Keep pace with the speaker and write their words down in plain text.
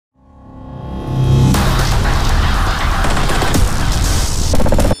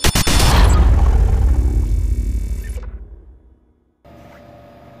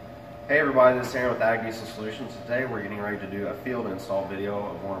Hi, this is Aaron with Ag Diesel Solutions. Today we're getting ready to do a field install video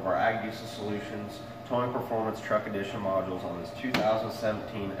of one of our Ag Diesel Solutions Towing Performance Truck Edition modules on this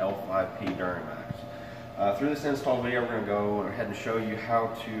 2017 L5P Duramax. Through this install video, we're going to go ahead and show you how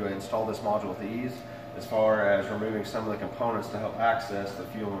to install this module with ease, as far as removing some of the components to help access the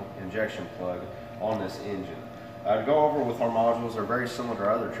fuel injection plug on this engine. To go over with our modules, they're very similar to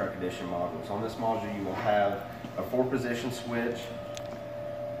our other Truck Edition modules. On this module you will have a 4-position switch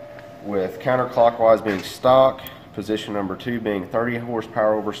with counterclockwise being stock, position number 2 being 30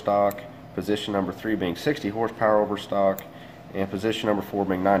 horsepower over stock, position number 3 being 60 horsepower over stock, and position number 4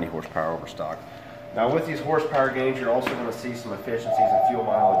 being 90 horsepower over stock. Now with these horsepower gains, you're also going to see some efficiencies in fuel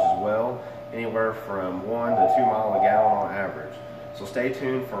mileage as well, anywhere from 1 to 2 miles a gallon on average. So stay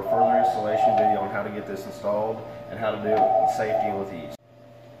tuned for a further installation video on how to get this installed and how to do it with safety and with ease.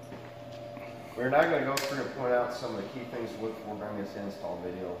 We're now going to go through and point out some of the key things to look for during this install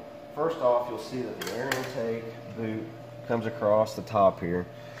video. First off, you'll see that the air intake boot comes across the top here.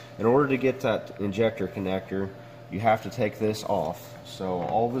 In order to get that injector connector, you have to take this off. So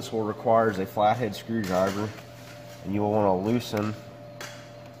all this will require is a flathead screwdriver, and you will want to loosen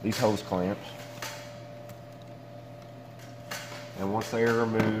these hose clamps. And once they are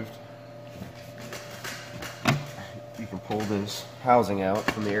removed, you can pull this housing out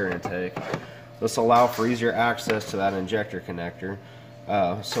from the air intake. This will allow for easier access to that injector connector.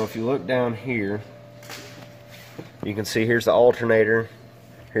 So if you look down here, you can see here's the alternator,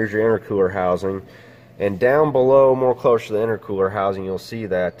 here's your intercooler housing, and down below, more close to the intercooler housing, you'll see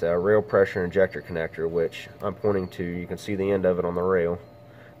that rail pressure injector connector, which I'm pointing to. You can see the end of it on the rail.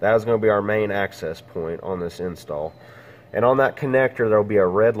 That is going to be our main access point on this install. And on that connector, there will be a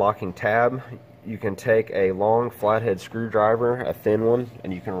red locking tab. You can take a long flathead screwdriver, a thin one,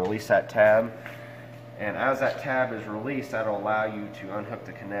 and you can release that tab. And as that tab is released, that will allow you to unhook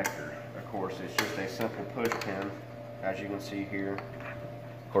the connector. Of course, it's just a simple push pin, as you can see here.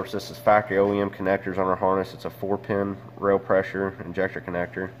 Of course, this is factory OEM connectors on our harness. It's a 4-pin rail pressure injector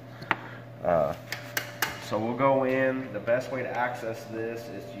connector. So we'll go in. The best way to access this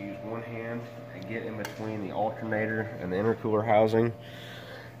is to use one hand and get in between the alternator and the intercooler housing.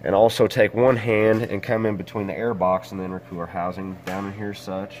 And also take one hand and come in between the air box and the intercooler housing, down in here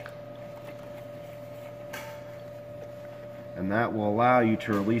such. And that will allow you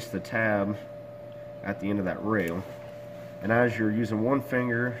to release the tab at the end of that rail. And as you're using one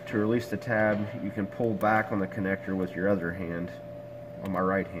finger to release the tab, you can pull back on the connector with your other hand, on my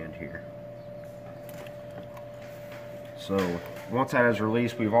right hand here. So once that is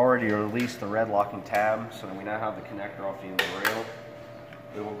released, we've already released the red locking tab, so we now have the connector off the end of the rail.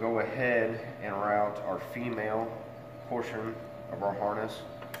 We will go ahead and route our female portion of our harness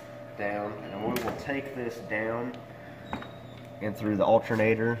down, and we will take this down and through the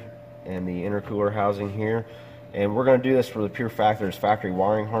alternator and the intercooler housing here. And we're going to do this for the pure fact there's factory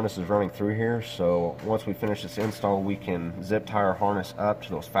wiring harnesses running through here. So once we finish this install, we can zip tie our harness up to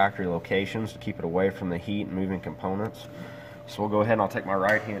those factory locations to keep it away from the heat and moving components. So we'll go ahead and I'll take my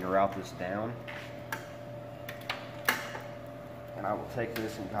right hand and route this down. And I will take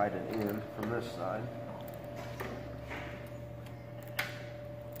this and guide it in from this side.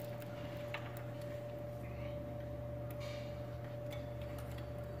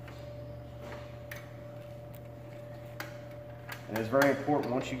 And it's very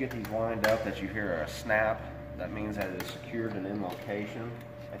important once you get these lined up that you hear a snap. That means that it is secured and in location.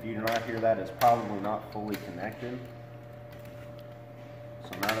 If you do not hear that, it's probably not fully connected.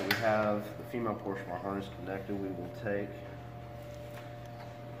 So now that we have the female portion of our harness connected, we will take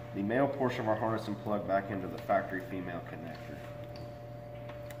the male portion of our harness and plug back into the factory female connector.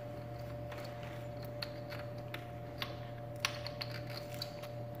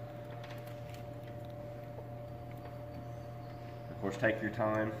 Of course, take your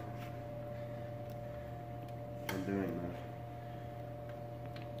time in doing this.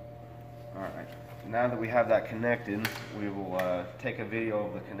 Alright, now that we have that connected, we will take a video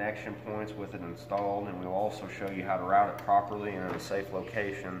of the connection points with it installed, and we will also show you how to route it properly and in a safe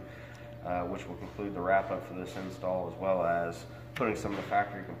location, which will conclude the wrap up for this install, as well as putting some of the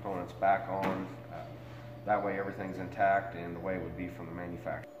factory components back on. That way everything's intact and the way it would be from the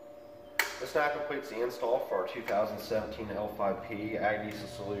manufacturer. This now completes the install for our 2017 L5P Ag Diesel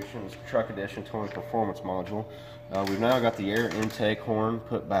Solutions Truck Edition Towing Performance Module. We've now got the air intake horn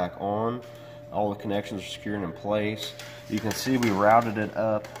put back on. All the connections are secured in place. You can see we routed it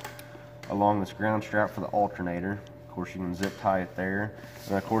up along this ground strap for the alternator. Of course, you can zip tie it there.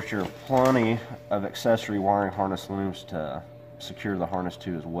 And of course, there are plenty of accessory wiring harness looms to secure the harness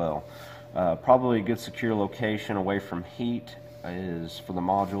to as well. Probably a good secure location away from heat is for the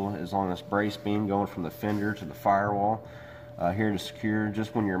module is on this brace beam going from the fender to the firewall. Here to secure,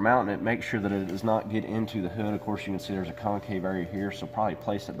 just when you're mounting it, make sure that it does not get into the hood. Of course, you can see there's a concave area here, so probably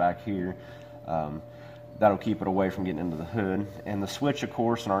place it back here. That'll keep it away from getting into the hood. And the switch, of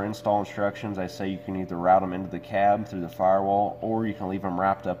course, in our install instructions, I say you can either route them into the cab through the firewall, or you can leave them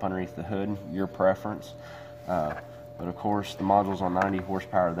wrapped up underneath the hood, your preference. But of course, the module's on 90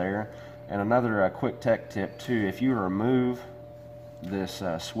 horsepower there. And another quick tech tip too, if you remove this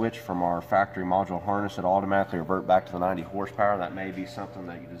switch from our factory module harness, it automatically revert back to the 90 horsepower. That may be something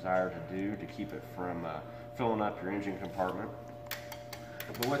that you desire to do to keep it from filling up your engine compartment.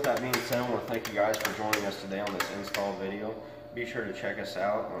 But with that being said, I want to thank you guys for joining us today on this install video. Be sure to check us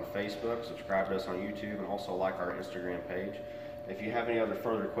out on Facebook, subscribe to us on YouTube, and also like our Instagram page. If you have any other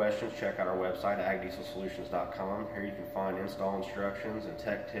further questions, check out our website at agdieselSolutions.com. Here you can find install instructions and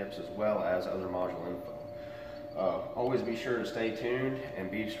tech tips, as well as other module info. Always be sure to stay tuned,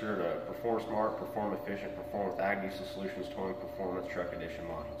 and be sure to perform smart, perform efficient, perform with Ag Diesel Solutions Towing Performance Truck Edition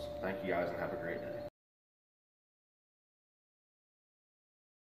modules. Thank you guys, and have a great day.